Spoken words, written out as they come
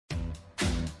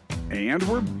And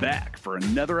we're back for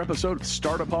another episode of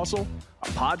Startup Hustle, a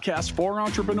podcast for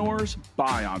entrepreneurs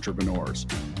by entrepreneurs.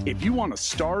 If you want to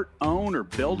start, own, or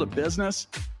build a business,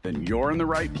 then you're in the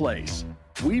right place.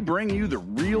 We bring you the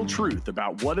real truth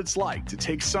about what it's like to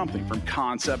take something from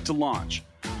concept to launch.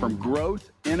 From growth,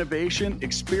 innovation,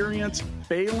 experience,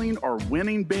 failing, or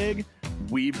winning big,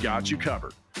 we've got you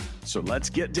covered. So let's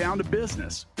get down to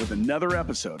business with another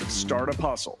episode of Startup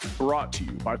Hustle, brought to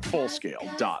you by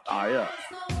Fullscale.io.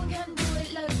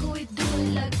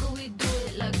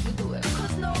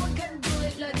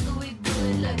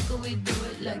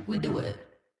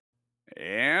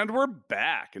 And we're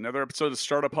back. Another episode of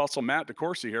Startup Hustle. Matt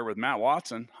DeCourcy here with Matt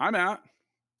Watson. Hi, Matt.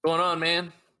 What's going on,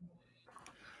 man?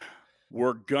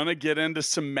 We're going to get into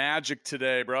some magic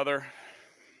today, brother.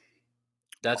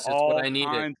 That's just what I needed.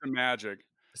 All kinds of magic.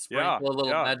 Sprinkle a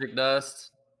little magic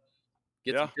dust.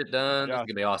 Get some shit done. Yeah. It's going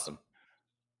to be awesome.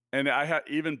 And I have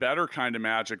even better kind of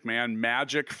magic, man.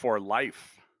 Magic for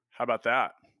life. How about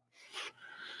that?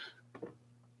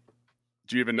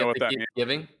 Do you even know what that means?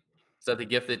 Giving? Is that the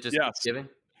gift that just keeps giving?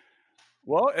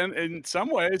 Well, and in some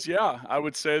ways, yeah, I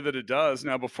would say that it does.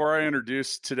 Now, before I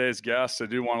introduce today's guest, I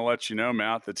do want to let you know,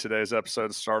 Matt, that today's episode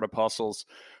of Startup Hustles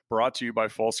brought to you by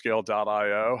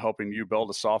Fullscale.io, helping you build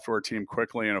a software team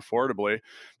quickly and affordably.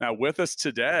 Now, with us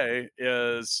today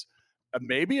is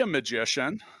maybe a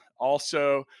magician,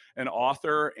 also an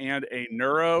author and a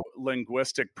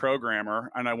neuro-linguistic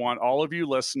programmer. And I want all of you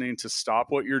listening to stop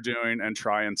what you're doing and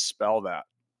try and spell that.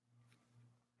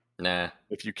 Nah.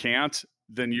 If you can't,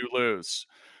 then you lose.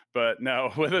 But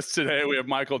no, with us today, we have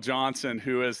Michael Johnson,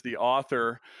 who is the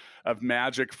author of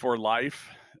Magic for Life.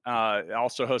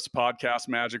 Also hosts a podcast,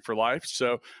 Magic for Life.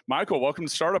 So, Michael, welcome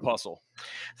to Startup Hustle.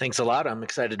 Thanks a lot. I'm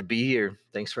excited to be here.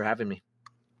 Thanks for having me.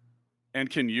 And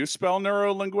can you spell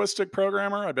neuro-linguistic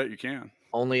programmer? I bet you can.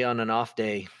 Only on an off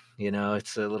day. You know,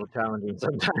 it's a little challenging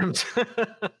sometimes.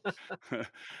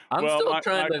 I'm still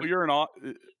trying Michael, to figure out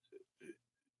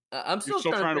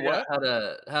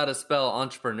how to spell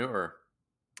entrepreneur.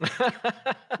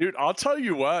 Dude, I'll tell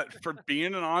you what, for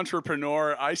being an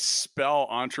entrepreneur, I spell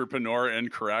entrepreneur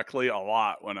incorrectly a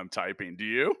lot when I'm typing. Do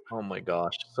you? Oh my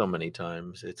gosh, so many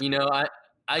times.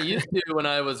 I used to when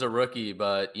I was a rookie,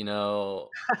 but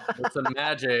with some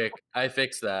magic, I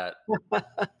fixed that.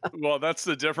 Well, that's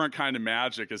the different kind of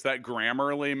magic. Is that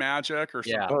Grammarly magic or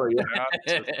something? Oh,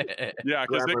 yeah. Yeah,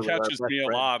 because it catches me a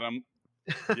lot.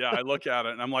 I look at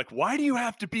it and I'm like, why do you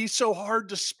have to be so hard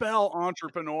to spell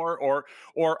entrepreneur or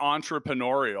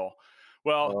entrepreneurial?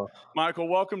 Well, Michael,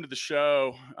 welcome to the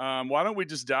show. Why don't we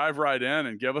just dive right in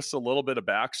and give us a little bit of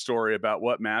backstory about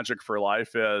what Magic for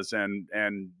Life is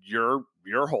and your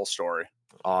whole story.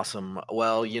 Awesome.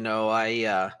 Well,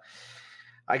 I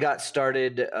got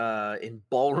started in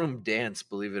ballroom dance,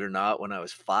 believe it or not, when I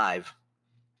was 5,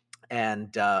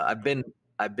 and I've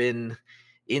been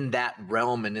in that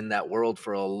realm and in that world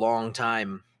for a long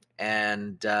time,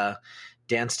 and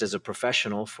danced as a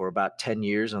professional for about 10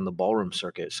 years on the ballroom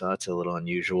circuit. So that's a little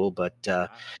unusual, but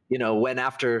went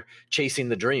after chasing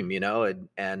the dream,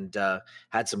 and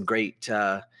had some great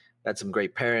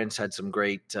parents, had some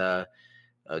great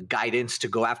guidance to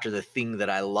go after the thing that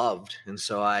I loved. And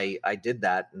so I did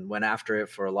that and went after it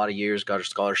for a lot of years, got a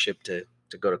scholarship to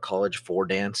go to college for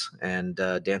dance, and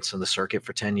danced on the circuit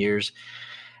for 10 years.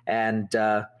 And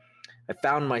I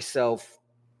found myself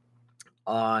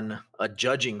on a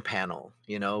judging panel,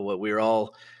 what we're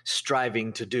all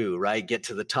striving to do, right? Get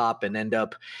to the top and end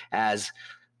up as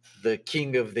the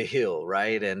king of the hill,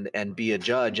 right? And be a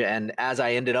judge. And as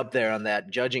I ended up there on that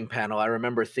judging panel, I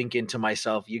remember thinking to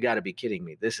myself, you got to be kidding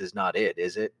me. This is not it,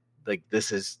 is it? Like,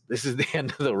 this is the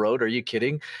end of the road. Are you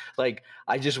kidding? Like,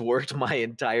 I just worked my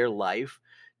entire life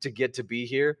to get to be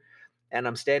here. And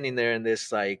I'm standing there in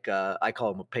this, I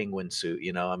call him a penguin suit,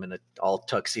 I'm in all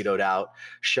tuxedoed out,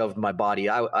 shoved my body.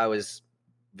 I was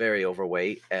very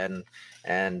overweight and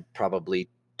probably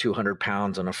 200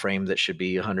 pounds on a frame that should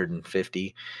be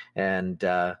 150. And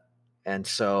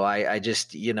so I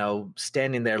just,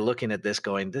 standing there looking at this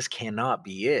going, this cannot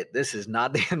be it. This is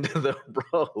not the end of the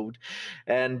road.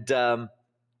 And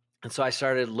so I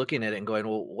started looking at it and going,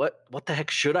 well, what the heck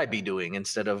should I be doing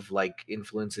instead of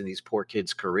influencing these poor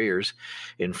kids' careers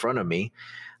in front of me?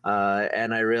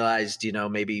 And I realized,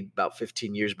 maybe about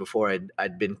 15 years before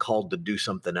I'd been called to do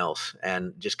something else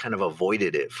and just kind of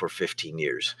avoided it for 15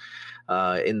 years.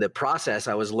 In the process,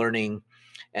 I was learning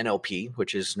NLP,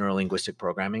 which is neuro-linguistic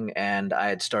programming, and I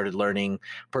had started learning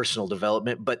personal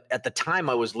development. But at the time,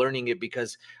 I was learning it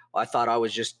because I thought I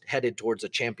was just headed towards a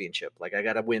championship. Like, I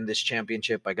got to win this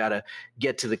championship. I got to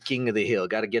get to the king of the hill,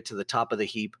 got to get to the top of the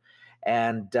heap.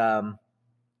 And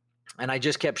and I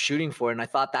just kept shooting for it. And I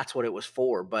thought that's what it was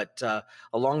for. But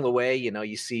along the way,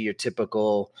 you see your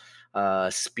typical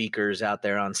speakers out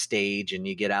there on stage, and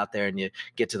you get out there and you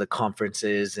get to the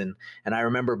conferences. And I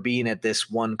remember being at this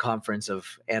one conference of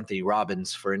Anthony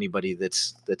Robbins. For anybody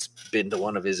that's been to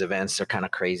one of his events, they're kind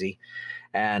of crazy.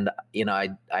 And,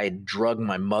 I drug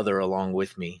my mother along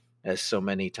with me, as so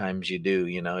many times you do.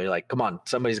 You're like, come on,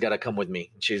 somebody's got to come with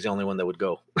me. And she's the only one that would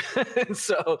go. And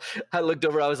so I looked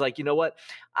over, I was like, you know what?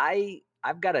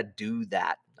 I've got to do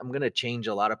that. I'm going to change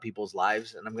a lot of people's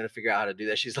lives, and I'm going to figure out how to do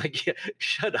that. She's like, yeah,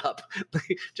 shut up.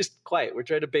 Just quiet. We're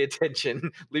trying to pay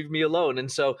attention. Leave me alone.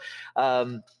 And so,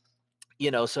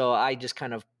 so I just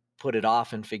kind of put it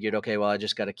off and figured, okay, well, I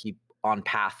just got to keep on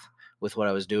path with what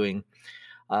I was doing.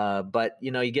 But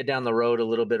you get down the road a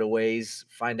little bit of ways,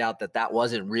 find out that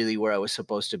wasn't really where I was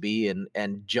supposed to be,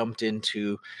 and jumped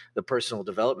into the personal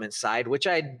development side, which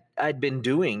I'd been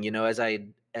doing, as I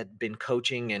had been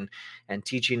coaching and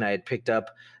teaching. I had picked up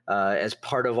as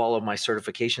part of all of my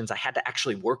certifications, I had to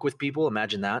actually work with people.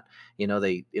 Imagine that,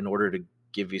 they, in order to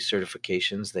give you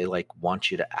certifications, they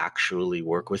want you to actually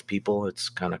work with people. It's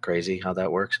kind of crazy how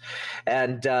that works.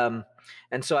 And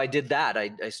so I did that.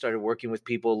 I started working with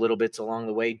people a little bit along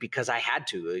the way because I had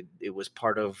to. It was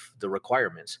part of the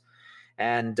requirements.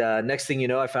 And next thing you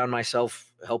know, I found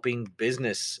myself helping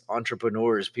business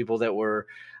entrepreneurs, people that were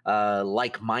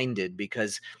like-minded,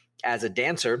 because as a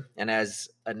dancer and as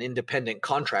an independent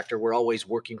contractor, we're always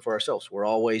working for ourselves. We're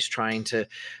always trying to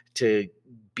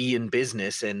be in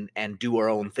business and do our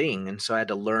own thing. And so I had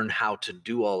to learn how to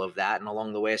do all of that. And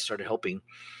along the way, I started helping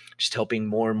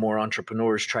more and more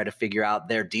entrepreneurs try to figure out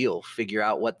their deal, figure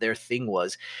out what their thing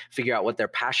was, figure out what their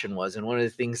passion was. And one of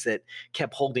the things that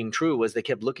kept holding true was they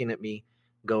kept looking at me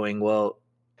going, well,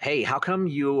 hey, how come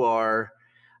you are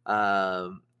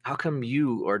doing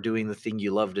the thing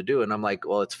you love to do? And I'm like,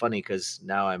 well, it's funny because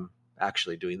now I'm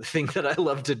actually doing the thing that I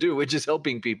love to do, which is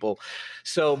helping people.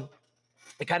 So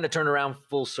I kind of turned around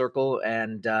full circle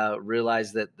and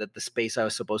realized that the space I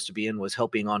was supposed to be in was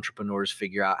helping entrepreneurs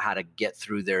figure out how to get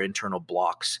through their internal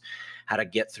blocks, how to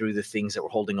get through the things that were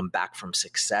holding them back from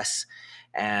success,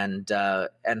 and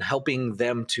helping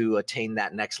them to attain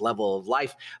that next level of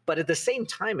life, but at the same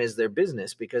time as their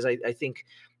business. Because I think,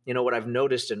 what I've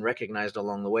noticed and recognized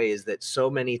along the way is that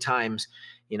so many times,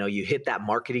 you hit that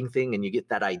marketing thing and you get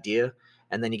that idea,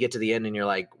 and then you get to the end and you're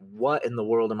like, what in the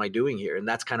world am I doing here? And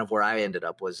that's kind of where I ended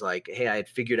up, was like, hey, I had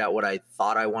figured out what I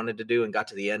thought I wanted to do and got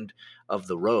to the end of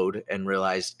the road and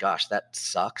realized, gosh, that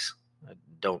sucks. I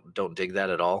don't dig that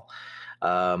at all.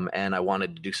 And I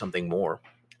wanted to do something more.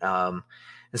 And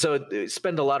so I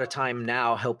spend a lot of time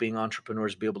now helping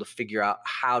entrepreneurs be able to figure out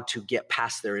how to get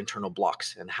past their internal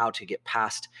blocks and how to get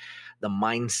past the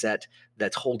mindset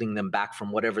that's holding them back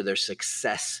from whatever their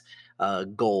success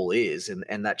goal is,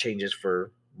 and that changes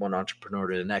for one entrepreneur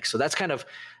to the next. So that's kind of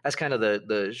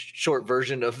the short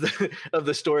version of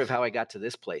the story of how I got to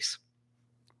this place.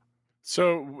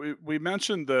 So we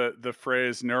mentioned the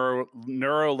phrase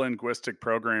neuro-linguistic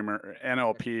programmer,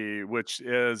 NLP, which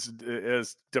is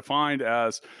defined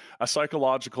as a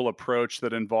psychological approach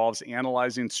that involves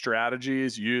analyzing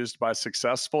strategies used by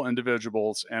successful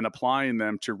individuals and applying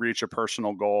them to reach a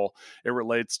personal goal. It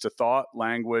relates to thought,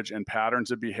 language, and patterns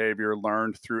of behavior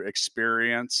learned through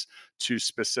experience to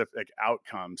specific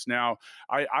outcomes. Now,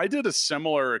 I did a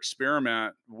similar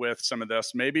experiment with some of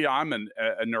this. Maybe I'm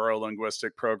a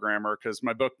neuro-linguistic programmer, because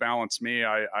my book, Balance Me,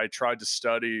 I tried to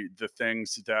study the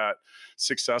things that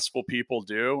successful people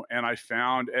do. And I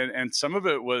found, and some of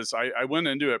it was, I went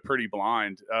into it pretty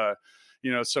blind.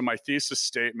 So my thesis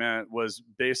statement was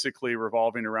basically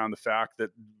revolving around the fact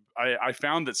that I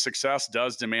found that success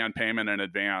does demand payment in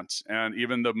advance. And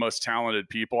even the most talented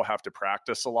people have to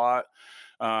practice a lot.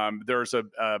 There's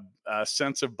a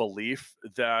sense of belief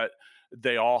that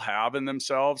they all have in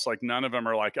themselves. Like, none of them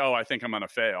are like, oh, I think I'm going to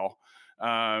fail.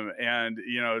 And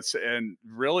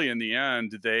really in the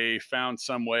end, they found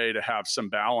some way to have some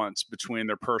balance between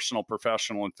their personal,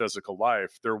 professional, and physical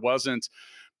life. There wasn't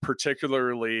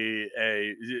particularly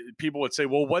people would say,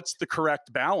 well, what's the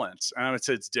correct balance? And I would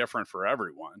say it's different for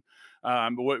everyone.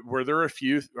 Are there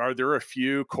a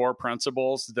few core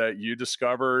principles that you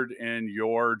discovered in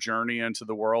your journey into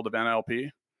the world of NLP?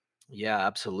 Yeah,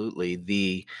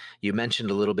 absolutely. You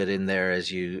mentioned a little bit in there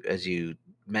as you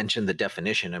mentioned the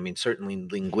definition. I mean, certainly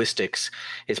linguistics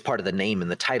is part of the name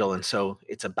and the title. And so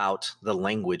it's about the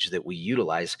language that we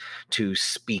utilize to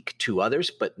speak to others,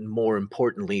 but more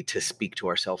importantly, to speak to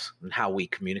ourselves and how we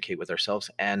communicate with ourselves.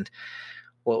 And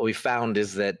what we found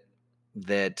is that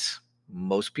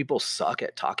most people suck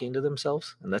at talking to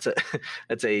themselves. And that's a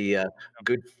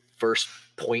good first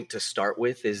point to start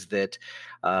with is that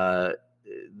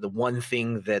the one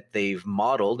thing that they've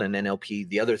modeled, and NLP,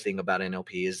 the other thing about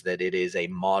NLP is that it is a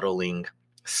modeling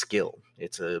skill.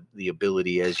 It's the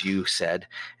ability, as you said,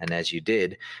 and as you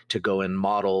did, to go and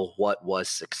model what was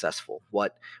successful,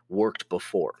 what worked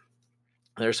before.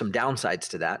 There's some downsides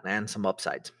to that and some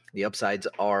upsides. The upsides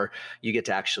are you get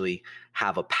to actually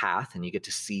have a path and you get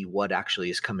to see what actually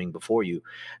is coming before you.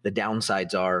 The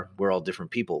downsides are we're all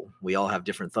different people. We all have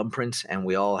different thumbprints and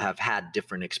we all have had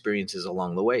different experiences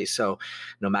along the way. So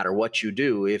no matter what you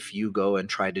do, if you go and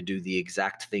try to do the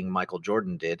exact thing Michael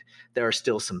Jordan did, there are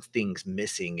still some things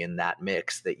missing in that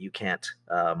mix that you can't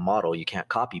model, you can't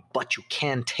copy, but you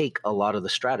can take a lot of the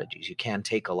strategies. You can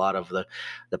take a lot of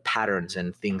the patterns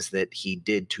and things that he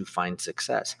did to find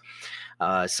success.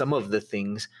 Some of the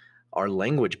things are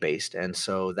language based. And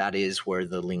so that is where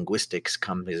the linguistics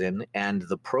comes in and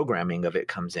the programming of it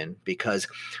comes in, because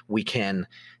we can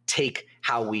take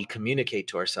how we communicate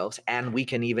to ourselves and we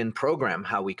can even program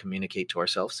how we communicate to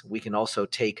ourselves. We can also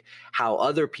take how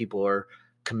other people are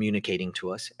communicating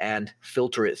to us and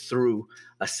filter it through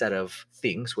a set of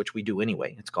things, which we do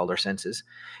anyway. It's called our senses.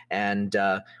 And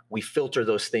we filter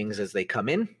those things as they come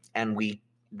in and we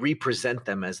represent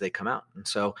them as they come out. And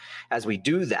so as we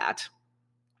do that,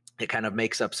 it kind of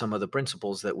makes up some of the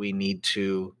principles that we need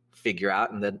to figure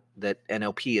out, and that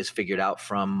NLP has figured out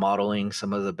from modeling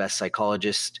some of the best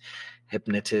psychologists,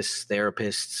 hypnotists,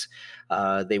 therapists.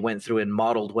 They went through and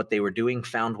modeled what they were doing,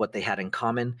 found what they had in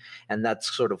common, and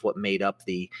that's sort of what made up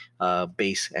the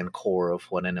base and core of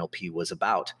what NLP was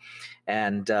about.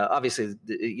 And obviously,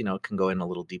 it can go in a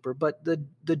little deeper, but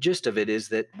the gist of it is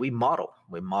that we model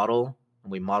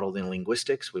in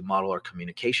linguistics, we model our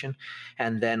communication,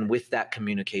 and then with that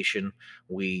communication,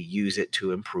 we use it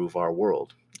to improve our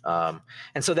world.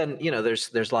 And so then,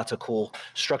 there's lots of cool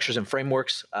structures and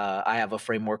frameworks. I have a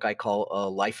framework I call a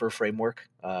lifer framework.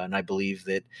 And I believe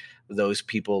that those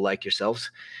people like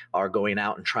yourselves are going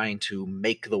out and trying to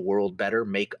make the world better,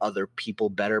 make other people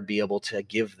better, be able to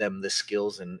give them the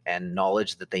skills and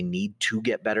knowledge that they need to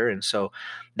get better. And so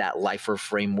that lifer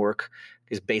framework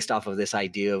is based off of this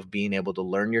idea of being able to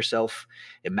learn yourself,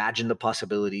 imagine the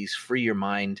possibilities, free your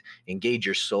mind, engage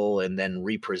your soul, and then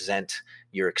represent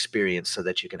your experience so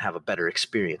that you can have a better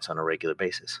experience on a regular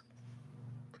basis.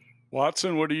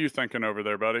 Watson, what are you thinking over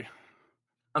there, buddy?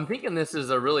 I'm thinking this is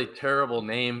a really terrible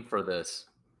name for this.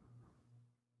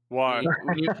 Why?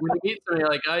 When you meet somebody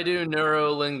like, I do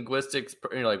neuro-linguistics,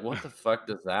 and you're like, what the fuck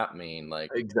does that mean?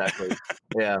 Like, Exactly.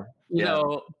 Yeah.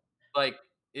 Like,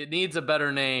 it needs a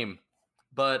better name.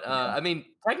 But I mean,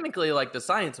 technically, like the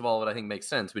science of all of it, I think makes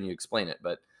sense when you explain it.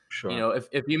 But Sure.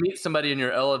 if you meet somebody in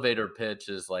your elevator pitch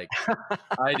is like,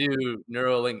 I do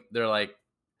Neuralink, they're like,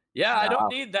 yeah, I don't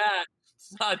need that.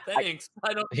 Thanks,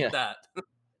 I don't need that.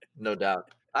 No doubt.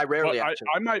 I rarely. Well,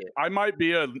 I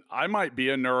might be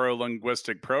a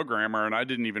neuro-linguistic programmer, and I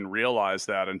didn't even realize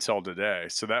that until today.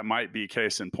 So that might be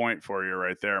case in point for you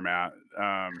right there, Matt.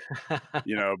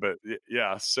 But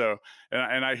yeah. So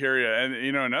and I hear you.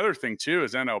 And another thing too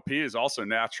is NLP is also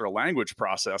natural language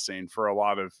processing for a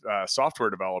lot of software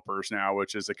developers now,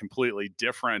 which is a completely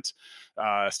different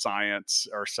science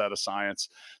or set of science.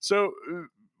 So.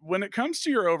 When it comes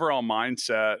to your overall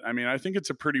mindset, I mean, I think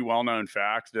it's a pretty well-known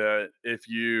fact that if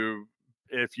you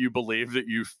believe that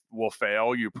you will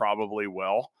fail, you probably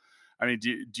will. I mean,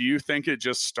 do you think it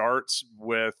just starts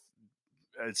with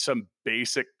some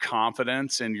basic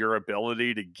confidence in your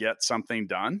ability to get something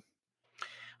done?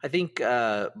 I think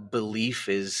belief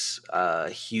is a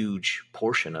huge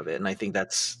portion of it, and I think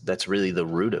that's really the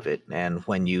root of it. And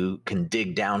when you can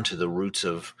dig down to the roots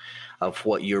of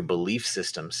what your belief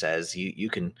system says, you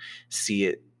can see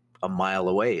it a mile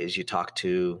away as you talk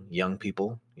to young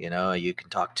people. You can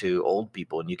talk to old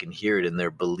people, and you can hear it in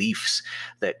their beliefs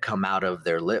that come out of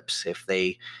their lips. If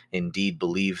they indeed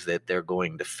believe that they're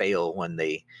going to fail when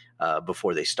they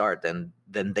before they start, then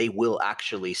they will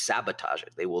actually sabotage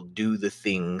it. They will do the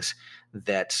things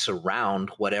that surround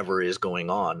whatever is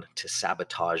going on to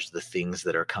sabotage the things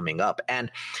that are coming up.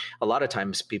 And a lot of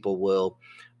times people will,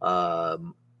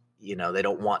 they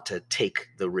don't want to take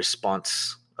the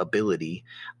responsibility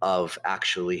of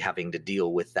actually having to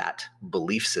deal with that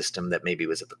belief system that maybe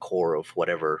was at the core of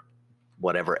whatever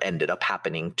ended up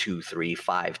happening 2, 3,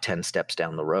 5, 10 steps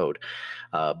down the road.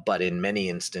 But in many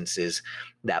instances,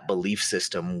 that belief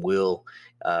system will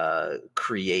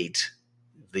create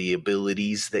the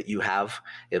abilities that you have.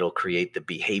 It'll create the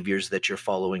behaviors that you're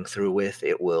following through with.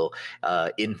 It will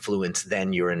influence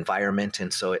then your environment.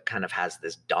 And so it kind of has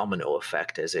this domino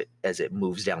effect as it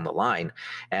moves down the line.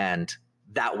 And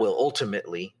that will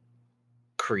ultimately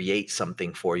create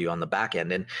something for you on the back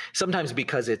end. And sometimes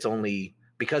because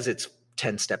it's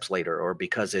 10 steps later, or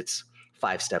because it's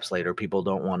 5 steps later, people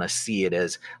don't want to see it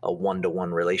as a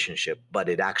one-to-one relationship, but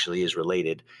it actually is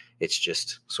related. It's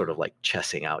just sort of like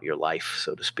chessing out your life,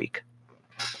 so to speak.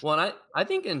 Well, and I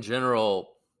think in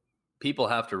general, people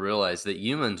have to realize that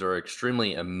humans are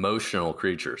extremely emotional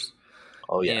creatures.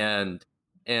 Oh yeah.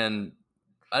 And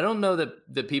I don't know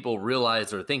that people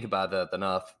realize or think about that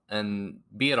enough, and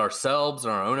be it ourselves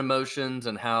and our own emotions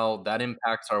and how that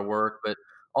impacts our work, but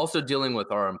also dealing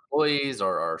with our employees,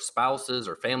 our spouses,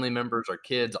 our family members, our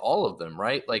kids, all of them,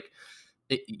 right? Like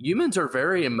humans are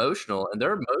very emotional, and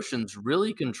their emotions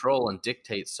really control and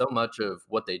dictate so much of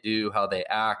what they do, how they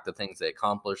act, the things they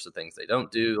accomplish, the things they don't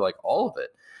do, like all of it.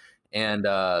 And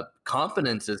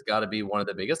confidence has got to be one of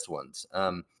the biggest ones.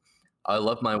 I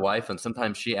love my wife, and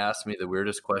sometimes she asks me the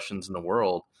weirdest questions in the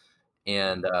world.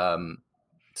 And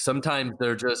sometimes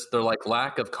they're like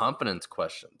lack of confidence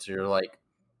questions. You're like,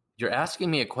 you're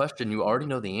asking me a question you already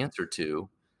know the answer to,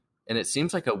 and it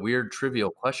seems like a weird,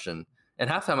 trivial question. And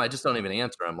half the time I just don't even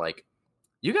answer. I'm like,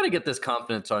 you got to get this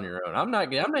confidence on your own. I'm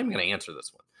not even going to answer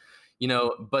this one,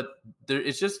 but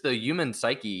it's just the human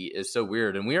psyche is so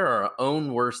weird, and we are our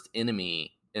own worst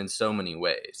enemy in so many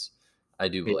ways. I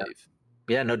do believe.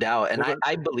 Yeah, no doubt. And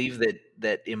I believe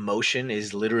that emotion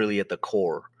is literally at the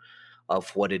core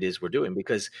of what it is we're doing,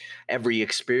 because every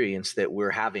experience that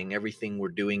we're having, everything we're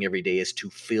doing every day is to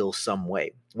feel some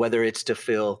way, whether it's to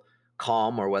feel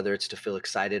calm or whether it's to feel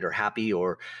excited or happy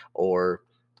or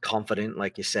confident.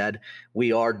 Like you said,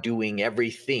 we are doing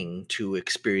everything to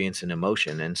experience an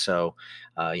emotion. And so,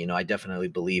 I definitely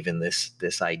believe in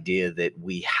this idea that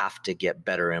we have to get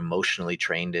better emotionally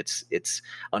trained. It's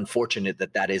unfortunate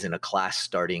that isn't a class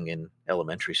starting in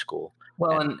elementary school.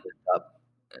 Well,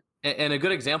 and a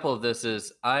good example of this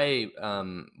is I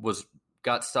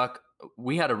got stuck.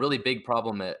 We had a really big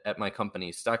problem at my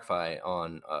company, StackFi,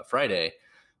 on Friday. It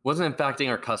wasn't impacting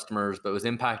our customers, but it was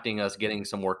impacting us getting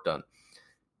some work done.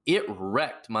 It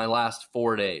wrecked my last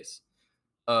 4 days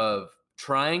of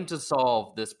trying to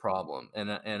solve this problem.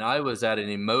 And I was at an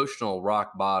emotional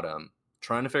rock bottom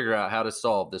trying to figure out how to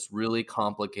solve this really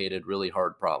complicated, really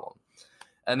hard problem.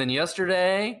 And then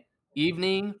yesterday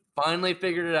evening, finally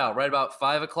figured it out right about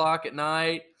 5 o'clock at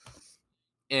night,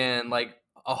 and like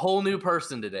a whole new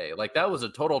person today. Like that was a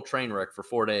total train wreck for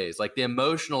 4 days. Like the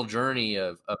emotional journey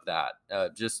of that,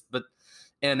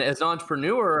 and as an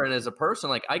entrepreneur and as a person,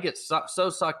 like I get so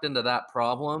sucked into that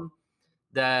problem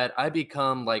that I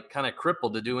become like kind of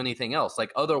crippled to do anything else,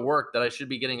 like other work that I should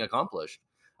be getting accomplished.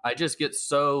 I just get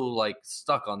so like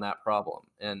stuck on that problem.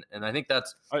 And I think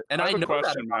that's, I have a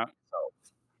question, Matt.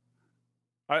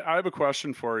 I have a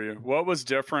question for you. What was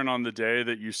different on the day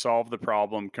that you solved the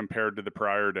problem compared to the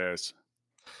prior days?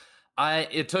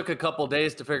 It took a couple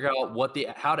days to figure out what the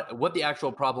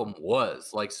actual problem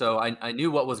was. Like, so I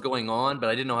knew what was going on, but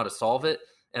I didn't know how to solve it.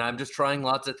 And I'm just trying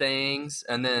lots of things.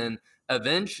 And then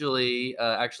eventually,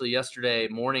 actually yesterday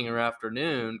morning or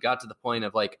afternoon, got to the point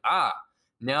of like,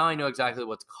 now I know exactly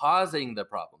what's causing the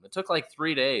problem. It took like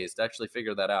 3 days to actually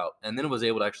figure that out, and then was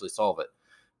able to actually solve it.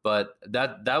 But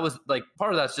that was like,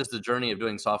 part of that's just the journey of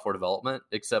doing software development,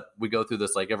 except we go through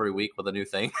this like every week with a new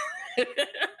thing.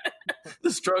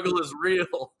 The struggle is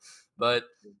real. But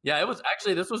yeah,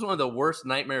 this was one of the worst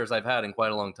nightmares I've had in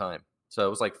quite a long time. So it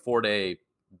was like 4-day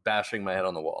bashing my head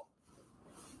on the wall.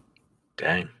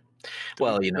 Dang.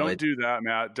 Well, don't do that,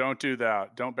 Matt. Don't do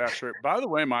that. Don't bash it. By the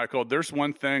way, Michael, there's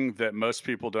one thing that most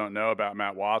people don't know about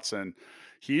Matt Watson.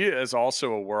 He is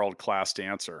also a world-class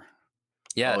dancer.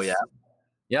 Yes. Oh, yeah.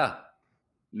 Yeah.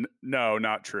 No,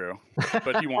 not true.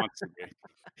 But he wants to be.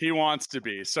 He wants to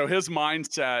be. So his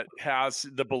mindset has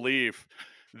the belief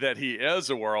that he is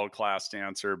a world-class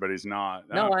dancer, but he's not.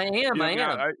 No, I am.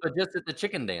 But just at the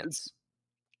chicken dance.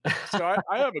 So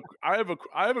I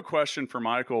have a question for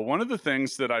Michael. One of the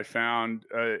things that I found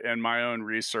in my own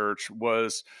research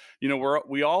was,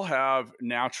 we all have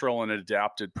natural and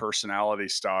adapted personality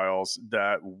styles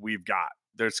that we've got.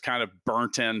 There's kind of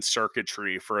burnt in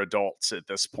circuitry for adults at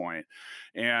this point.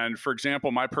 And for example,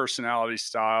 my personality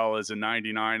style is a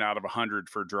 99 out of 100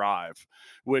 for drive,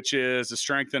 which is a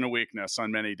strength and a weakness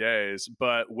on many days.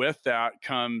 But with that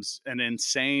comes an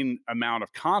insane amount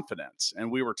of confidence.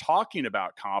 And we were talking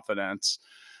about confidence.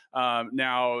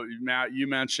 Now, Matt, you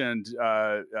mentioned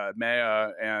Maya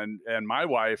and my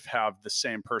wife have the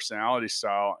same personality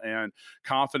style, and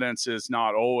confidence is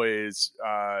not always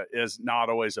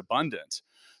abundant.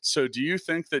 So, do you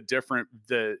think that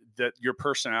that your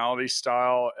personality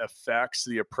style affects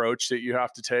the approach that you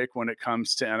have to take when it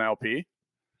comes to NLP?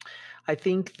 I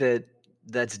think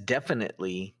that's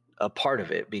definitely a part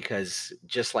of it, because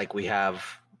just like we have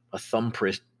a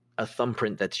thumbprint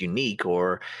that's unique,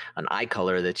 or an eye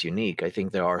color that's unique, I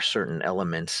think there are certain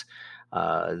elements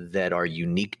that are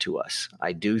unique to us.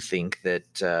 I do think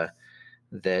that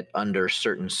that under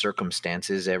certain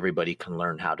circumstances, everybody can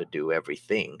learn how to do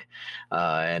everything,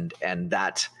 and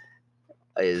that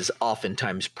is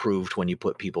oftentimes proved when you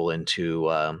put people into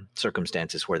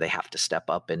circumstances where they have to step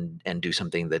up and do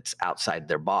something that's outside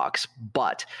their box.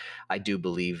 But I do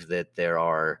believe that there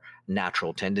are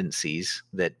natural tendencies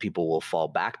that people will fall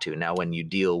back to. Now, when you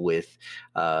deal with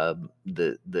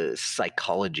the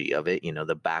psychology of it,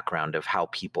 the background of how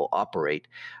people operate,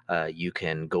 you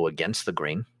can go against the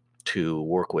grain to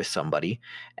work with somebody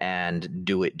and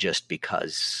do it just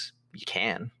because you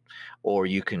can, or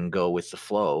you can go with the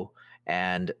flow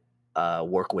and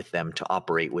work with them to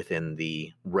operate within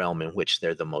the realm in which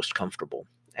they're the most comfortable.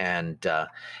 And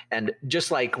just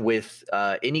like with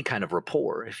any kind of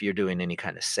rapport, if you're doing any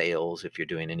kind of sales, if you're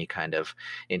doing any kind of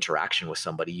interaction with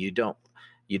somebody, you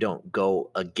don't go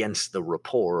against the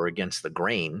rapport or against the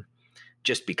grain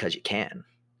just because you can.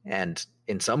 And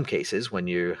in some cases, when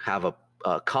you have a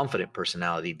confident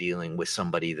personality dealing with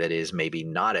somebody that is maybe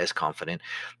not as confident,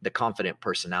 the confident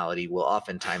personality will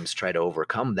oftentimes try to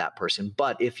overcome that person.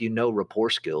 But if you know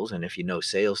rapport skills and if you know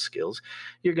sales skills,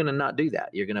 you're going to not do that.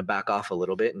 You're going to back off a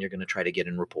little bit, and you're going to try to get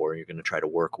in rapport. You're going to try to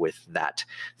work with that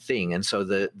thing. And so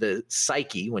the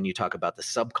psyche, when you talk about the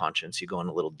subconscious, you go in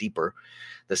a little deeper.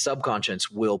 The subconscious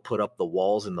will put up the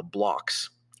walls and the blocks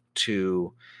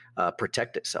to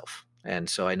protect itself. And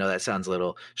so I know that sounds a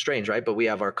little strange, right? But we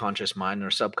have our conscious mind and our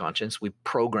subconscious. We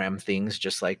program things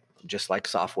just like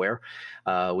software.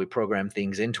 We program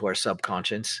things into our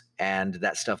subconscious, and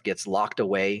that stuff gets locked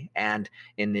away. And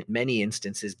in many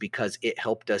instances, because it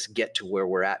helped us get to where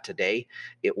we're at today,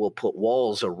 it will put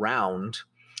walls around,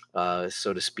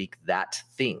 so to speak, that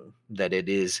thing that it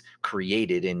is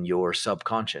created in your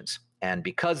subconscious. And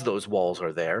because those walls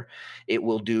are there, it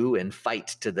will do and fight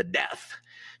to the death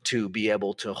to be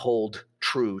able to hold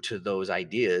true to those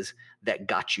ideas that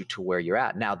got you to where you're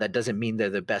at. Now, that doesn't mean they're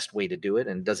the best way to do it,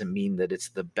 and it doesn't mean that it's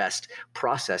the best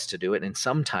process to do it. And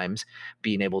sometimes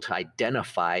being able to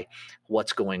identify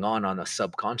what's going on a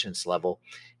subconscious level,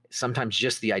 sometimes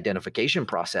just the identification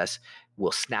process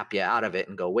will snap you out of it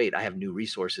and go, wait, I have new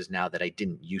resources now that I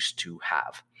didn't used to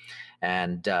have.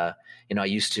 And, I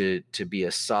used to be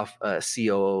a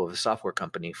COO of a software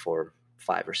company for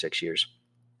 5 or 6 years.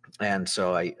 And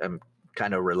so I'm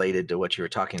kind of related to what you were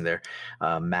talking there,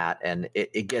 Matt. And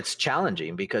it gets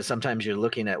challenging because sometimes you're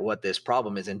looking at what this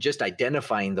problem is, and just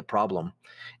identifying the problem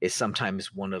is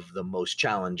sometimes one of the most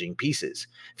challenging pieces.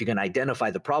 If you can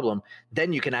identify the problem,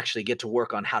 then you can actually get to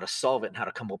work on how to solve it and how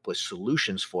to come up with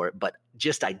solutions for it. But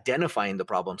just identifying the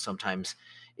problem sometimes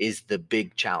is the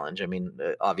big challenge. I mean,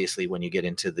 obviously, when you get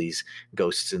into these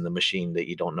ghosts in the machine that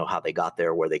you don't know how they got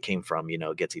there, where they came from,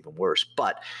 it gets even worse.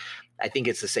 But I think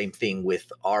it's the same thing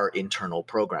with our internal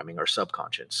programming, our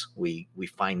subconscious. We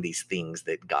find these things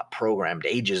that got programmed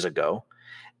ages ago,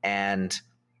 and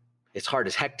it's hard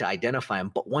as heck to identify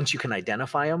them. But once you can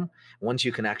identify them, once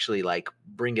you can actually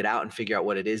bring it out and figure out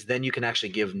what it is, then you can actually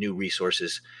give new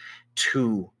resources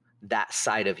to that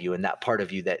side of you and that part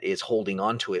of you that is holding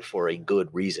on to it for a good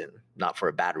reason, not for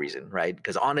a bad reason, right?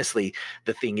 Because honestly,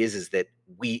 the thing is that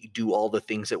we do all the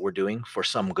things that we're doing for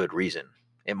some good reason.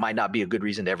 It might not be a good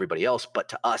reason to everybody else, but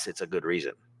to us, it's a good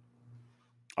reason.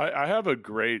 I have a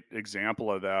great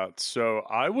example of that. So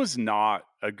I was not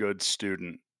a good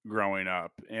student growing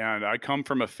up, and I come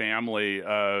from a family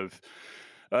of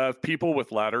people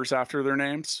with letters after their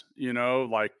names,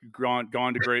 like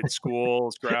gone to great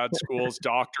schools, grad schools,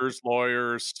 doctors,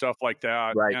 lawyers, stuff like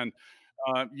that. Right. And,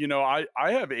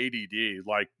 I have ADD,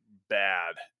 like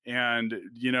bad. And,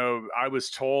 I was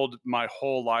told my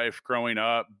whole life growing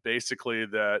up, basically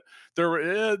that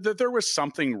there was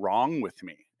something wrong with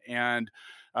me. And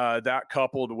that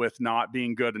coupled with not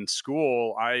being good in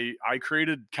school, I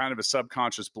created kind of a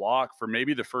subconscious block for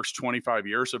maybe the first 25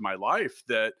 years of my life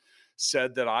that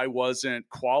said that I wasn't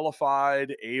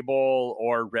qualified, able,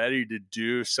 or ready to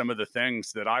do some of the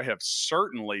things that I have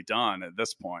certainly done at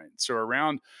this point. So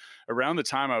around the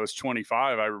time I was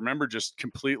 25, I remember just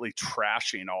completely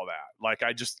trashing all that. Like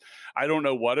I don't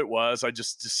know what it was. I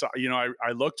just decided,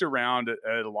 I looked around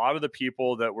at a lot of the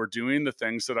people that were doing the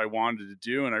things that I wanted to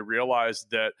do, and I realized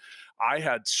that I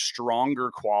had stronger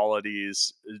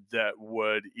qualities that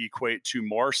would equate to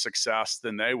more success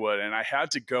than they would. And I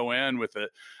had to go in with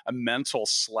a mental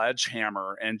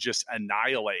sledgehammer and just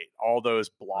annihilate all those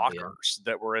blockers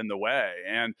that were in the way.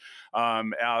 And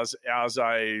as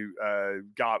I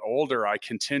got older, I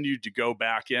continued to go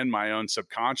back in my own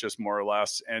subconscious more or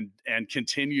less and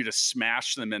continue to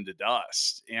smash them into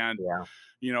dust. And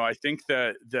I think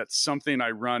that's something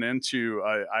I run into.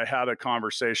 I had a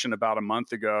conversation about a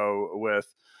month ago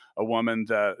with a woman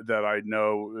that I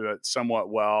know somewhat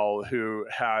well, who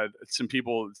had some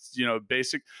people,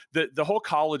 the whole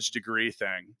college degree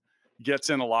thing gets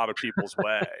in a lot of people's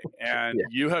way. And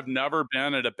you have never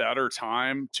been at a better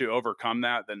time to overcome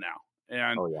that than now.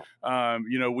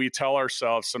 And, we tell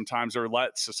ourselves sometimes, or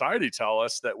let society tell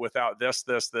us, that without this,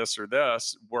 or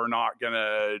this, we're not going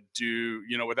to do,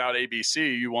 without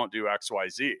ABC, you won't do X, Y,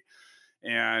 Z.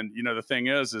 And, the thing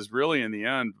is really in the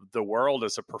end, the world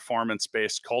is a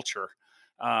performance-based culture.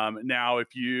 Now,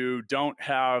 if you don't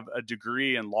have a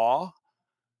degree in law,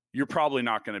 you're probably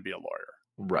not going to be a lawyer.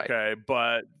 Right. Okay.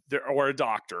 But or a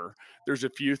doctor, there's a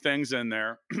few things in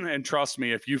there. And trust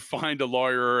me, if you find a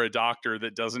lawyer or a doctor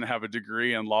that doesn't have a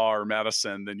degree in law or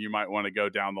medicine, then you might want to go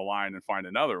down the line and find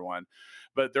another one.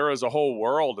 But there is a whole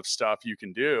world of stuff you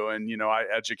can do. And, I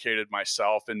educated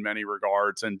myself in many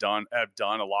regards and have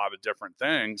done a lot of different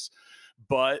things.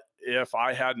 But if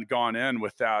I hadn't gone in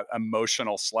with that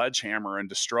emotional sledgehammer and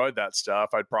destroyed that stuff,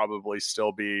 I'd probably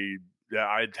still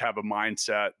I'd have a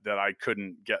mindset that I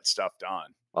couldn't get stuff done.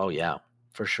 Oh yeah,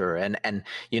 for sure. And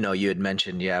you had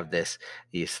mentioned you have this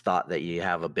thought that you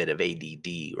have a bit of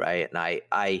ADD, right? And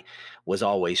I was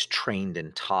always trained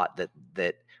and taught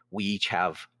that we each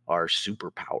have our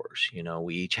superpowers.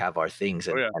 We each have our things.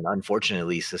 And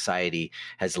unfortunately, society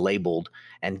has labeled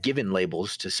and given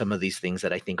labels to some of these things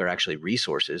that I think are actually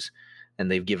resources. And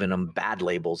they've given them bad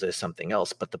labels as something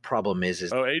else. But the problem is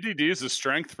ADD is a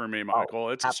strength for me, Michael.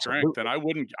 It's absolutely a strength, and I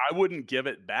wouldn't give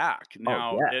it back.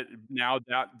 Now,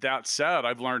 that said,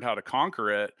 I've learned how to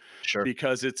conquer it. Sure.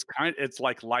 Because it's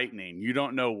like lightning. You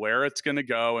don't know where it's going to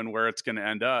go and where it's going to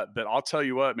end up. But I'll tell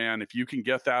you what, man, if you can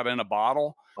get that in a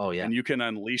bottle, and you can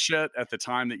unleash it at the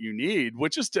time that you need,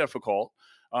 which is difficult.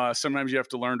 Sometimes you have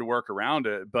to learn to work around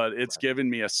it, but it's given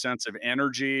me a sense of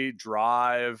energy,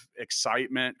 drive,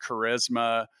 excitement,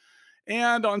 charisma.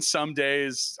 And on some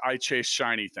days I chase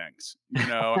shiny things,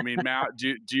 I mean, Matt,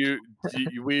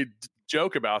 we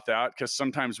joke about that because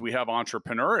sometimes we have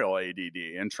entrepreneurial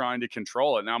ADD and trying to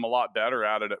control it. Now I'm a lot better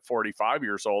at it at 45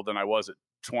 years old than I was at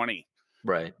 20.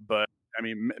 Right. But I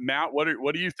mean, Matt, what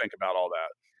do you think about all that?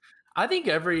 I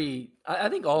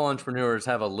think all entrepreneurs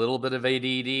have a little bit of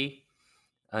ADD.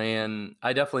 And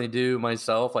I definitely do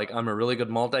myself. Like, I'm a really good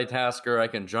multitasker. I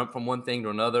can jump from one thing to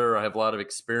another. I have a lot of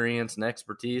experience and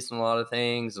expertise in a lot of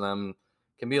things, and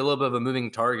can be a little bit of a moving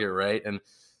target, right? And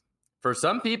for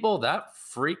some people, that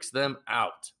freaks them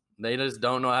out. They just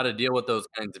don't know how to deal with those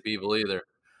kinds of people either.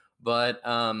 But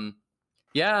Matt,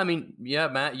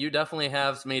 you definitely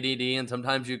have some ADD, and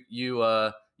sometimes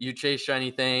you chase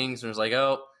shiny things, and it's like,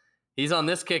 oh, he's on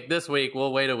this kick this week.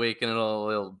 We'll wait a week, and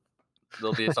it'll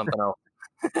be something else.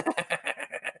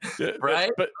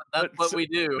 Right, but that's what we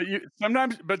do.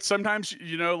 But sometimes,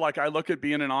 like I look at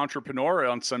being an entrepreneur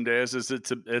on some days is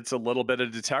it's a little bit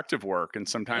of detective work, and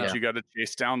sometimes you got to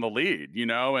chase down the lead,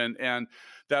 and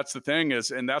that's the thing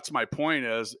and that's my point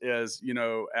is as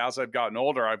I've gotten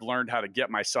older, I've learned how to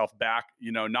get myself back,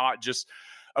 not just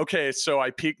okay, so I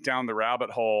peeked down the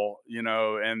rabbit hole,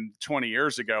 and 20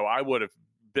 years ago I would have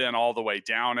been all the way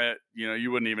down it,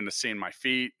 you wouldn't even have seen my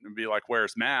feet and be like,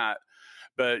 where's Matt?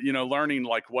 But, learning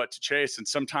like what to chase. And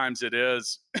sometimes it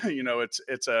is,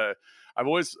 I've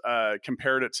always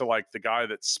compared it to like the guy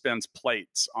that spins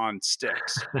plates on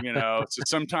sticks, so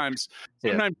sometimes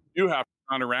you do have to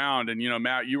run around and,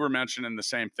 Matt, you were mentioning the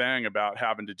same thing about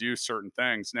having to do certain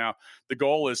things. Now, the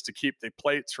goal is to keep the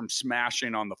plates from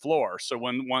smashing on the floor. So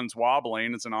when one's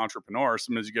wobbling as an entrepreneur,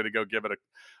 sometimes you got to go give it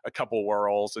a couple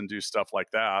whirls and do stuff like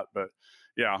that. But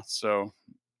so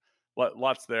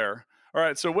lots there. All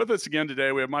right, so with us again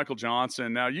today, we have Michael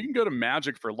Johnson. Now, you can go to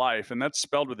Magic for Life, and that's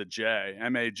spelled with a J,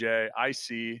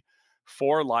 MAJIC,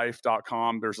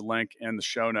 forlife.com. There's a link in the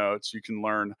show notes. You can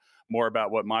learn more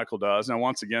about what Michael does. Now,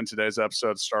 once again, today's episode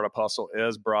of Startup Hustle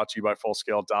is brought to you by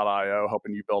Fullscale.io,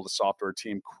 helping you build a software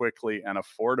team quickly and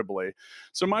affordably.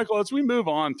 So, Michael, as we move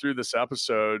on through this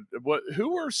episode,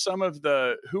 who are some of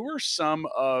the,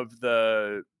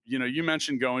 you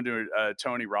mentioned going to a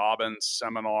Tony Robbins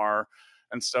seminar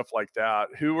and stuff like that.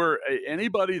 Who are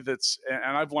anybody that's,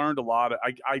 and I've learned a lot.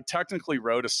 I technically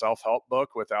wrote a self-help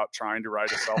book without trying to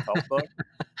write a self-help book,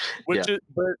 but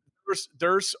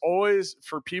there's always,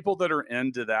 for people that are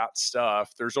into that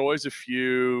stuff, there's always a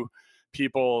few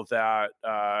people that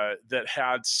that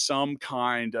had some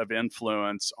kind of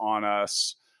influence on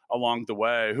us along the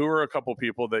way? Who are a couple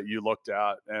people that you looked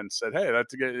at and said, "Hey,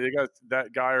 that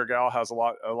guy or gal has a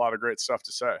lot of great stuff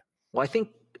to say"? Well, I think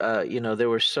there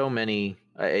were so many.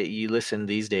 You listen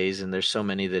these days, and there's so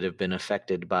many that have been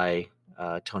affected by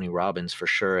Tony Robbins for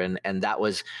sure, and that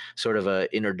was sort of a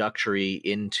introductory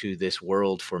into this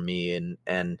world for me.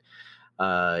 And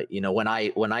when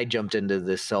I jumped into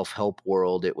this self-help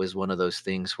world, it was one of those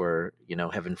things where,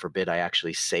 heaven forbid I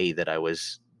actually say that I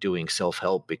was doing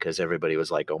self-help, because everybody was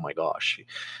like, "Oh my gosh,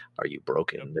 are you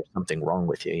broken? There's something wrong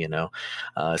with you,"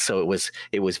 So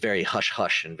it was very hush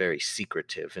hush and very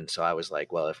secretive. And so I was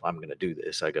like, well, if I'm going to do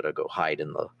this, I got to go hide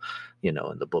in the, in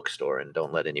the bookstore and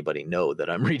don't let anybody know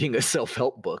that I'm reading a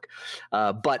self-help book.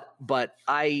 But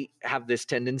I have this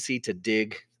tendency to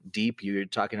dig deep. You're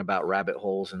talking about rabbit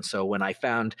holes. And so when I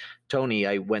found Tony,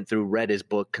 I went through, read his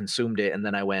book, consumed it, and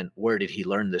then I went, where did he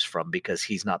learn this from? Because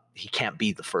he can't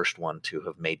be the first one to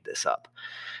have made this up.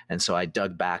 And so I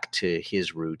dug back to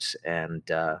his roots and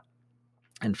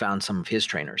found some of his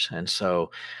trainers. And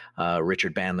so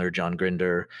Richard Bandler, John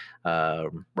Grinder,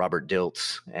 Robert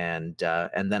Dilts, and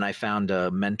then I found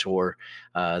a mentor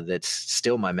that's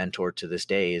still my mentor to this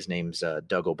day. His name's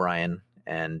Doug O'Brien.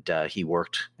 And he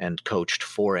worked and coached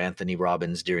for Anthony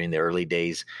Robbins during the early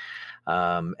days.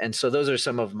 And so those are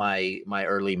some of my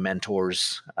early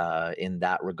mentors in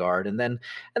that regard. And then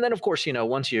of course,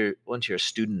 once you're a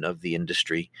student of the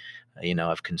industry,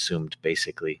 I've consumed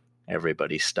basically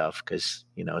everybody's stuff, because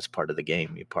it's part of the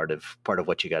game. You're part of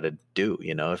what you got to do.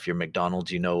 If you're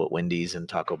McDonald's, what Wendy's and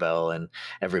Taco Bell and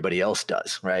everybody else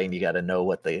does, right? And you got to know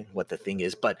what the thing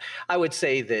is. But I would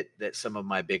say that some of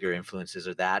my bigger influences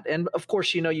are that. And of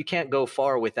course, you can't go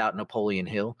far without Napoleon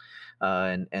Hill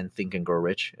and Think and Grow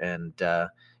Rich. And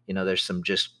there's some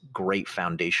just great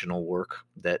foundational work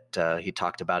that he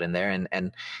talked about in there.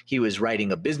 And he was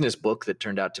writing a business book that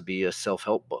turned out to be a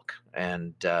self-help book.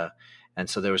 And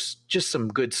so there was just some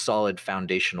good, solid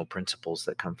foundational principles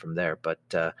that come from there. But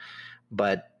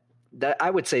that, I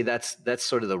would say that's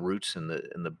sort of the roots and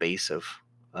the base of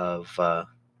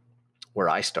where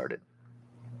I started.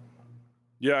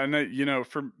 Yeah, and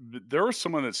there was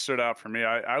someone that stood out for me.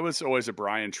 I was always a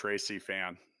Brian Tracy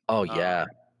fan. Oh yeah.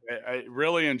 I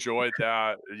really enjoyed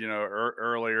that,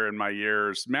 earlier in my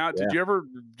years. Matt, did you ever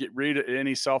read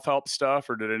any self-help stuff,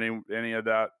 or did any of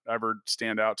that ever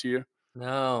stand out to you?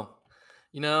 No.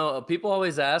 People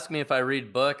always ask me if I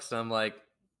read books. I'm like,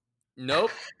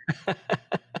 nope.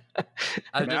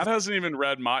 Matt hasn't even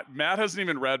read my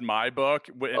book,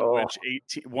 which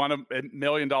one of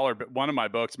my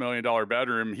books, $1 Million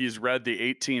Bedroom. He's read the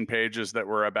 18 pages that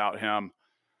were about him,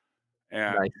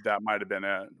 and that might have been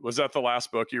it. Was that the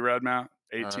last book you read, Matt?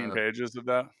 18 pages of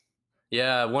that?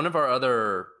 Yeah, one of our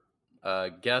other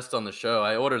guests on the show,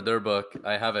 I ordered their book.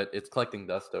 I have it. It's collecting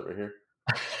dust over here.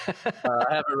 I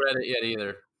haven't read it yet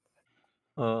either.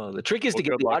 The trick is to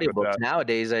get the audiobooks.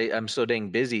 Nowadays, I'm so dang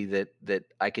busy that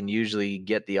I can usually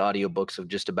get the audiobooks of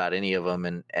just about any of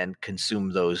them and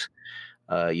consume those,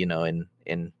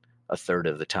 in a third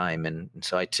of the time. And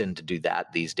so I tend to do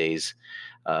that these days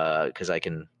because I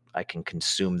can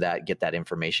consume that, get that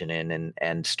information in,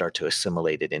 and start to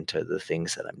assimilate it into the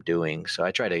things that I'm doing. So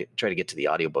I try to get to the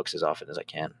audiobooks as often as I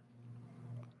can.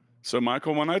 So,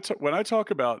 Michael, when I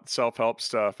talk about self-help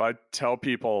stuff, I tell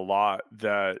people a lot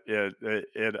that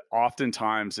it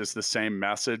oftentimes is the same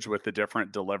message with a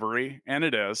different delivery, and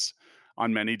it is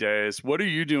on many days. What are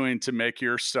you doing to make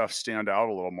your stuff stand out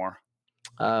a little more?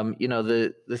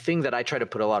 The thing that I try to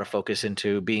put a lot of focus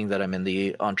into, being that I'm in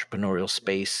the entrepreneurial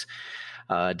space,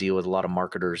 deal with a lot of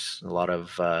marketers, a lot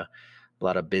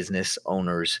of business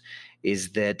owners,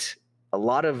 is that a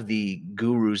lot of the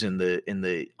gurus in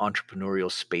the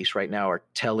entrepreneurial space right now are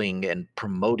telling and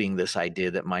promoting this idea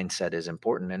that mindset is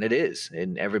important, and it is,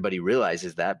 and everybody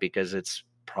realizes that because it's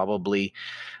probably,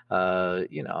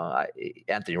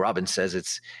 Anthony Robbins says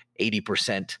it's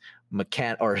 80%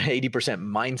 80%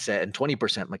 mindset and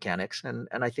 20% mechanics, and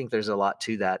I think there's a lot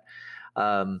to that.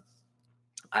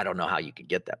 I don't know how you could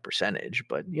get that percentage,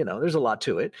 but there's a lot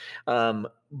to it.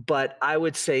 But I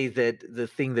would say that the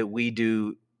thing that we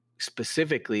do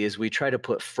specifically is we try to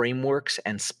put frameworks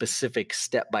and specific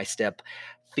step-by-step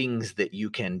things that you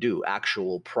can do,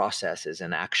 actual processes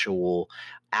and actual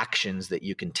actions that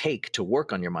you can take to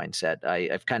work on your mindset.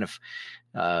 I've kind of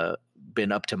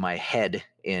been up to my head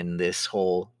in this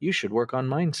whole, you should work on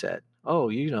mindset.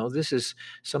 Oh, this is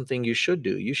something you should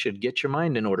do. You should get your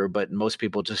mind in order. But most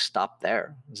people just stop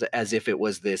there as if it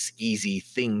was this easy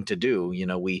thing to do.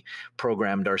 We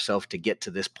programmed ourselves to get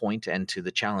to this point and to the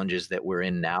challenges that we're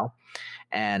in now.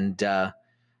 And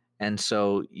And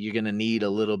so you're going to need a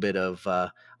little bit of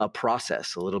a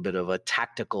process, a little bit of a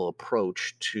tactical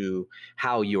approach to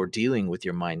how you're dealing with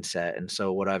your mindset. And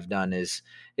so what I've done is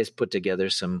put together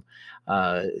some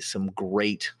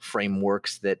great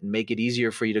frameworks that make it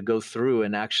easier for you to go through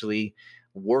and actually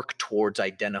work towards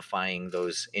identifying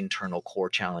those internal core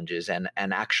challenges and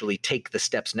actually take the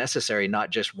steps necessary, not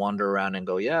just wander around and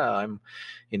go, yeah, I'm,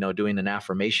 doing an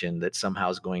affirmation that somehow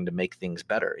is going to make things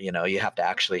better. You have to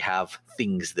actually have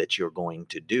things that you're going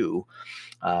to do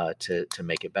to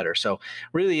make it better. So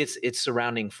really it's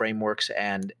surrounding frameworks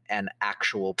and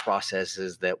actual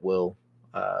processes that will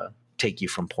take you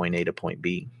from point A to point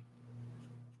B.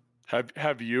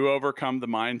 Have you overcome the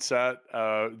mindset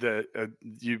of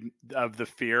the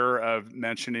fear of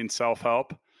mentioning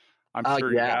self-help? I'm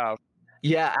sure you have.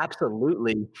 Yeah,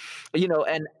 absolutely.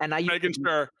 And I making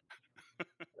sure.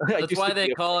 That's why they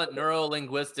call it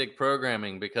neuro-linguistic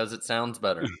programming, because it sounds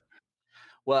better.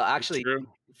 Well, actually,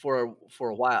 for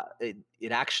a while, it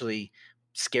actually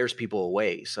scares people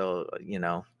away. So,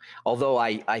 although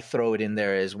I throw it in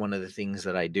there as one of the things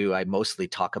that I do, I mostly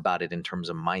talk about it in terms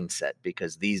of mindset,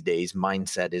 because these days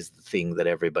mindset is the thing that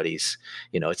everybody's,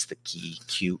 it's the key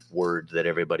cute word that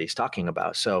everybody's talking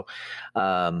about. So,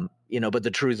 but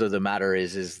the truth of the matter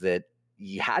is that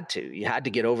you had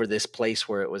to get over this place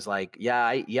where it was like,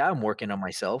 I'm working on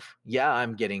myself. Yeah,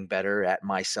 I'm getting better at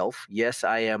myself. Yes,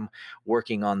 I am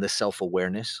working on the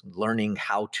self-awareness, learning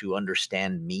how to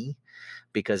understand me.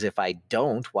 Because if I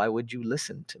don't, why would you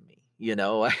listen to me?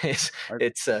 I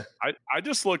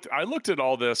looked at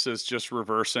all this as just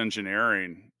reverse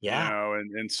engineering,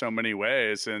 in so many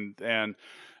ways.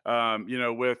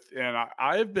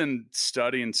 I've been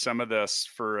studying some of this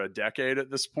for a decade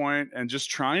at this point, and just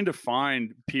trying to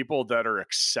find people that are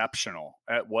exceptional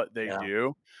at what they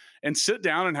do and sit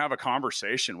down and have a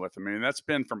conversation with them. I mean, that's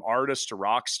been from artists to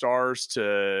rock stars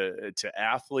to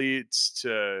athletes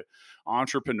to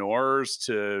entrepreneurs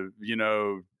to,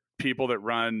 people that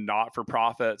run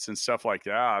not-for-profits and stuff like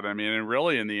that. I mean, and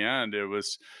really in the end,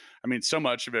 so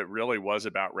much of it really was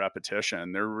about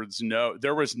repetition. There was no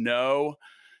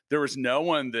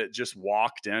one that just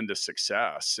walked into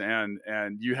success, and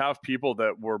you have people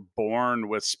that were born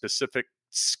with specific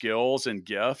skills and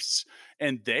gifts,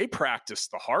 and they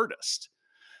practiced the hardest.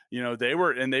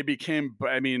 They became,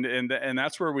 and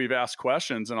that's where we've asked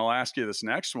questions. And I'll ask you this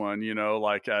next one,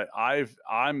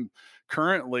 I'm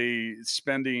currently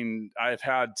I've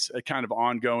had a kind of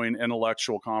ongoing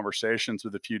intellectual conversations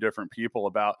with a few different people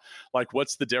about, like,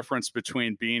 what's the difference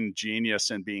between being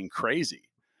genius and being crazy?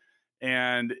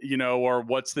 And, or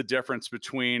what's the difference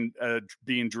between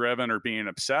being driven or being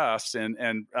obsessed?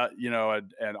 And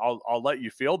I'll let you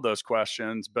field those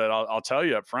questions, but I'll tell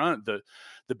you up front, the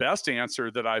best answer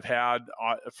that I've had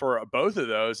for both of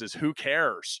those is who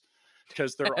cares?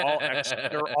 Because they're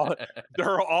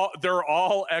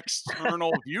all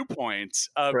external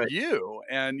viewpoints of you.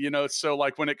 And, so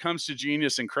like when it comes to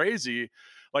genius and crazy,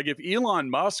 like if Elon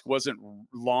Musk wasn't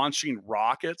launching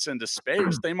rockets into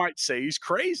space, they might say he's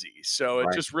crazy. So it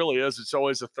just really is. It's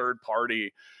always a third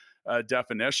party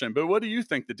definition. But what do you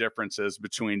think the difference is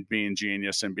between being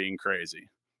genius and being crazy?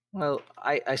 Well,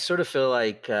 I sort of feel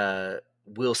like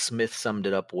Will Smith summed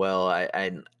it up well.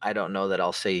 I don't know that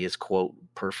I'll say his quote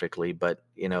perfectly, but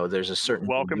there's a certain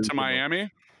welcome to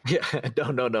Miami. Yeah,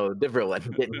 no, different one.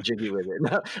 Getting jiggy with it.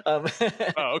 No, oh, okay,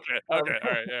 all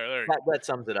right, yeah, there you go. That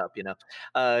sums it up.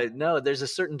 No, there's a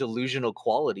certain delusional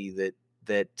quality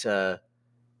that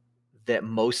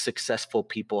most successful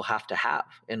people have to have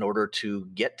in order to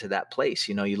get to that place.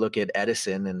 You look at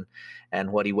Edison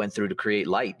and what he went through to create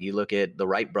light. You look at the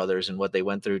Wright brothers and what they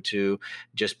went through to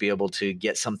just be able to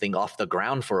get something off the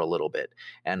ground for a little bit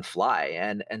and fly.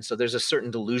 And so there's a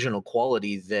certain delusional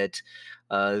quality that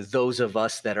those of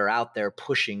us that are out there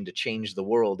pushing to change the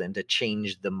world and to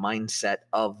change the mindset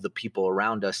of the people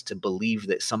around us to believe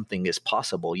that something is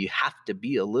possible, you have to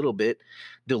be a little bit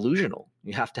delusional.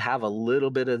 You have to have a little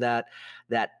bit of that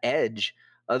edge.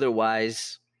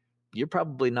 Otherwise, you're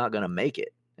probably not going to make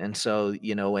it. And so,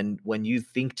 when you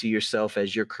think to yourself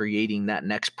as you're creating that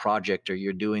next project or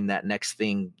you're doing that next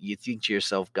thing, you think to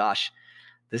yourself, gosh,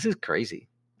 this is crazy.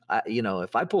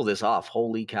 If I pull this off,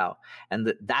 holy cow.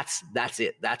 And that's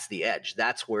it. That's the edge.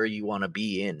 That's where you want to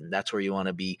be in. That's where you want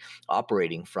to be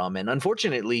operating from. And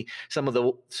unfortunately, some of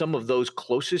those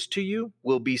closest to you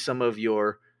will be some of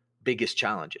your biggest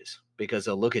challenges, because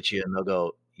they'll look at you and they'll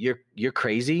go, you're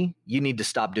crazy. You need to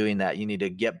stop doing that. You need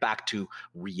to get back to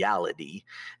reality.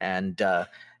 And,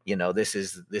 this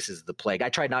is the plague. I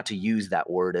try not to use that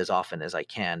word as often as I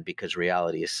can, because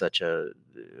reality is such a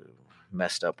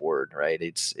messed up word, right?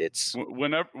 It's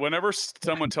whenever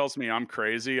someone tells me I'm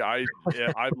crazy, I've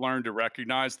learned to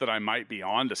recognize that I might be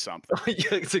onto something.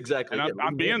 Yeah, it's exactly. And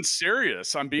I'm being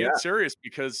serious. I'm being serious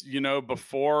because,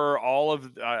 before all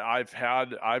of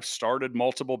I've started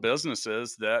multiple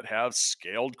businesses that have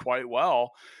scaled quite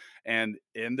well. And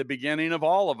in the beginning of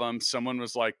all of them, someone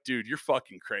was like, dude, you're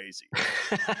fucking crazy.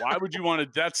 Why would you want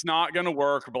to, that's not going to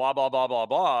work, blah, blah, blah, blah,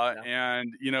 blah. Yeah.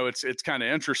 And, it's kind of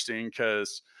interesting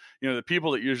because, the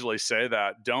people that usually say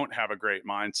that don't have a great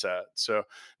mindset. So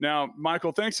now,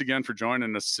 Michael, thanks again for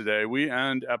joining us today. We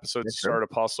end episodes of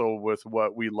Startup Hustle with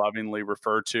what we lovingly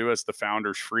refer to as the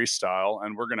Founders Freestyle.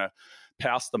 And we're going to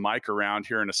pass the mic around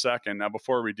here in a second. Now,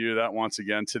 before we do that, once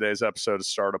again, today's episode of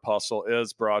Startup Hustle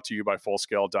is brought to you by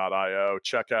Fullscale.io.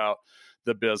 Check out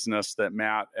the business that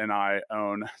Matt and I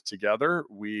own together.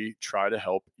 We try to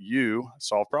help you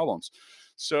solve problems.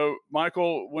 So,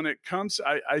 Michael, when it comes,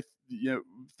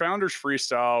 Founders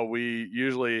Freestyle, we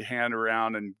usually hand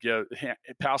around and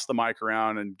pass the mic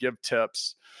around and give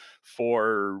tips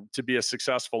to be a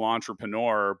successful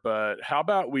entrepreneur. But how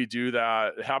about we do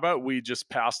that? How about we just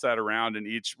pass that around and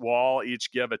each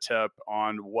give a tip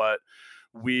on what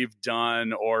we've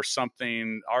done or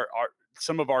something,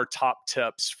 some of our top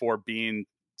tips for being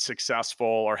successful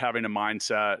or having a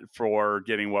mindset for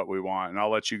getting what we want. And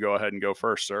I'll let you go ahead and go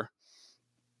first, sir.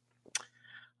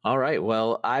 All right.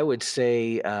 Well, I would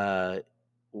say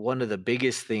one of the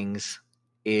biggest things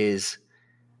is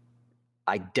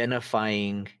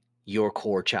identifying your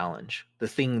core challenge, the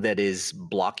thing that is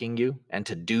blocking you. And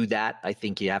to do that, I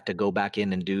think you have to go back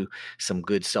in and do some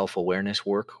good self-awareness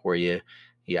work where you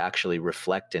actually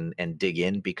reflect and dig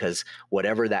in, because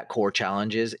whatever that core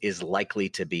challenge is likely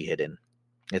to be hidden.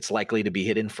 It's likely to be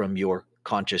hidden from your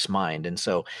conscious mind. And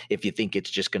so if you think it's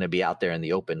just going to be out there in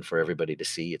the open for everybody to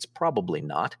see, it's probably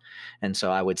not. And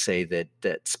so I would say that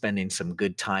spending some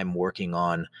good time working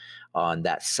on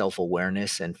that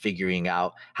self-awareness and figuring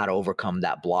out how to overcome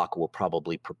that block will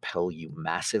probably propel you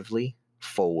massively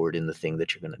forward in the thing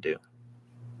that you're going to do.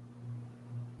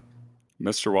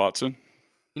 Mr. Watson?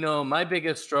 My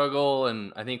biggest struggle,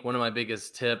 and I think one of my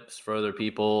biggest tips for other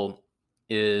people,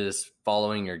 is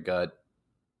following your gut.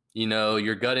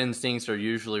 Your gut instincts are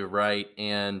usually right.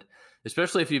 And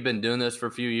especially if you've been doing this for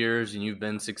a few years and you've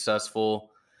been successful,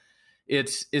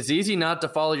 it's easy not to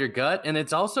follow your gut. And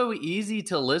it's also easy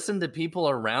to listen to people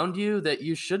around you that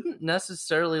you shouldn't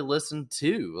necessarily listen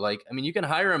to. You can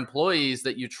hire employees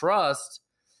that you trust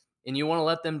and you want to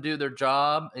let them do their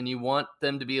job and you want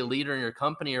them to be a leader in your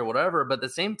company or whatever. But at the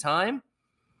same time,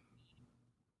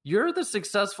 you're the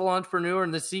successful entrepreneur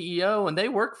and the CEO, and they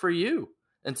work for you.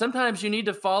 And sometimes you need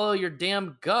to follow your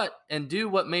damn gut and do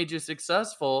what made you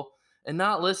successful and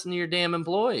not listen to your damn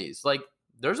employees.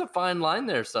 There's a fine line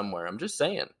there somewhere. I'm just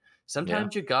saying.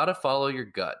 Sometimes you got to follow your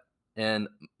gut. And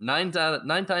nine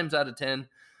times out of 10,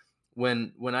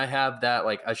 when I have that,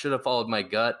 I should have followed my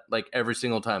gut, every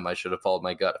single time I should have followed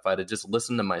my gut if I'd have just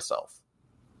listened to myself.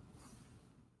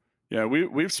 Yeah,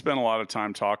 we've spent a lot of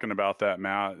time talking about that,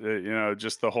 Matt.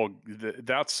 Just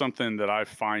that's something that I've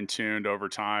fine-tuned over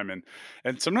time.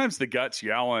 And sometimes the gut's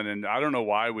yelling, and I don't know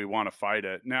why we want to fight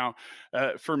it. Now,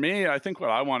 for me, I think what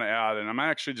I want to add, and I'm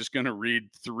actually just going to read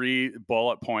 3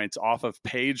 bullet points off of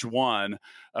page 1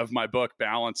 of my book,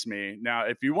 Balance Me. Now,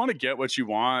 if you want to get what you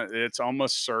want, it's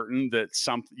almost certain that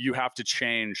you have to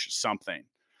change something.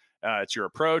 It's your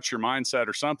approach, your mindset,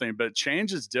 or something, but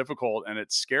change is difficult and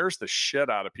it scares the shit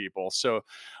out of people. So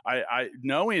I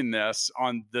knowing this,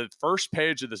 on the first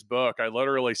page of this book, I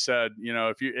literally said,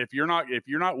 if you're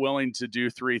not willing to do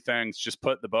 3 things, just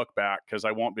put the book back, because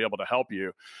I won't be able to help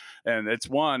you. And it's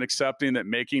 1, accepting that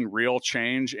making real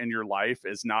change in your life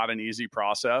is not an easy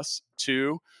process.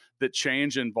 2, that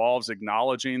change involves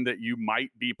acknowledging that you might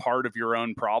be part of your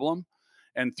own problem.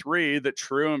 And 3, that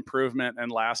true improvement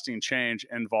and lasting change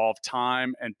involve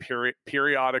time and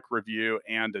periodic review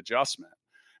and adjustment.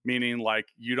 Meaning,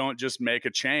 you don't just make a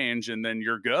change and then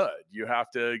you're good. You have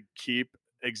to keep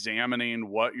examining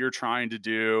what you're trying to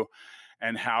do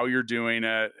and how you're doing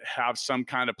it, have some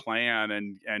kind of plan,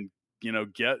 and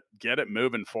get it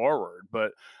moving forward.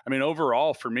 But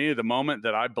overall, for me, the moment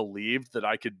that I believed that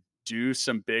I could do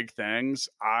some big things,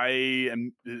 I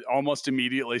almost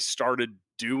immediately started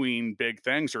doing big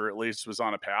things, or at least was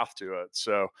on a path to it.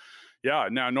 So yeah,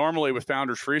 now normally with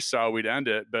Founders Freestyle, we'd end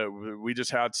it, but we just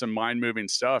had some mind-moving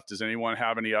stuff. Does anyone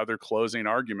have any other closing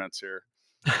arguments here?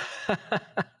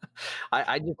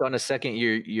 I just want to second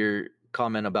your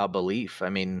comment about belief.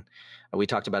 We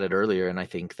talked about it earlier, and I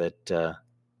think that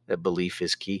belief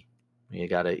is key. You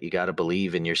gotta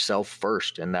believe in yourself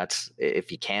first, and that's,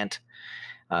 if you can't,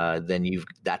 then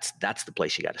that's the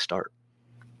place you got to start.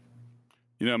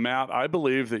 Matt, I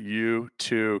believe that you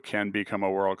too can become a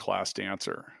world-class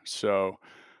dancer. So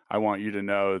I want you to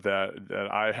know that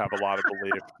I have a lot of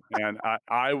belief, and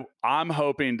I'm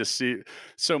hoping to see.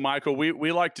 So Michael,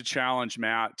 we like to challenge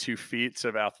Matt to feats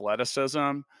of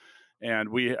athleticism. And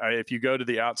if you go to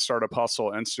the @Startup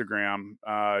Hustle Instagram,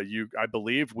 I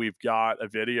believe we've got a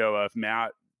video of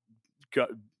Matt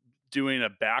doing a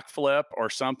backflip or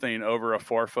something over a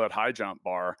 4-foot high jump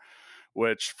bar,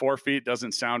 which 4 feet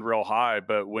doesn't sound real high,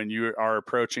 but when you are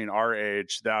approaching our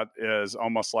age, that is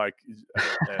almost like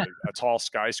a tall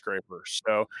skyscraper.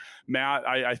 So, Matt,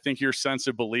 I think your sense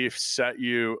of belief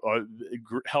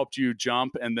helped you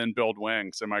jump and then build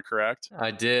wings. Am I correct?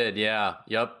 I did, yeah.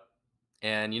 Yep.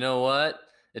 And you know what?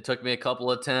 It took me a couple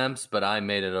attempts, but I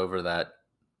made it over that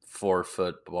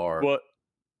 4-foot bar. Well,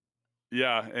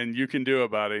 yeah, and you can do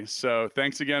it, buddy. So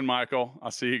thanks again, Michael.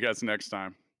 I'll see you guys next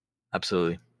time.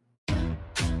 Absolutely.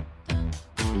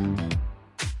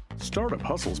 Startup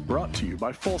Hustle is brought to you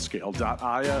by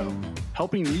Fullscale.io,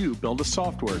 helping you build a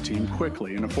software team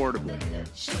quickly and affordably.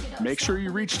 Make sure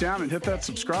you reach down and hit that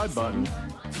subscribe button,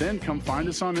 then come find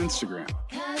us on Instagram.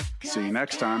 See you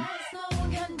next time.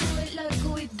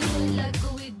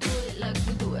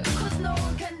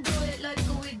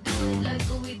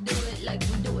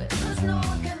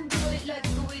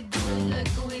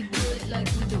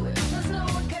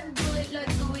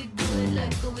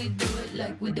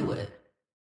 We do it.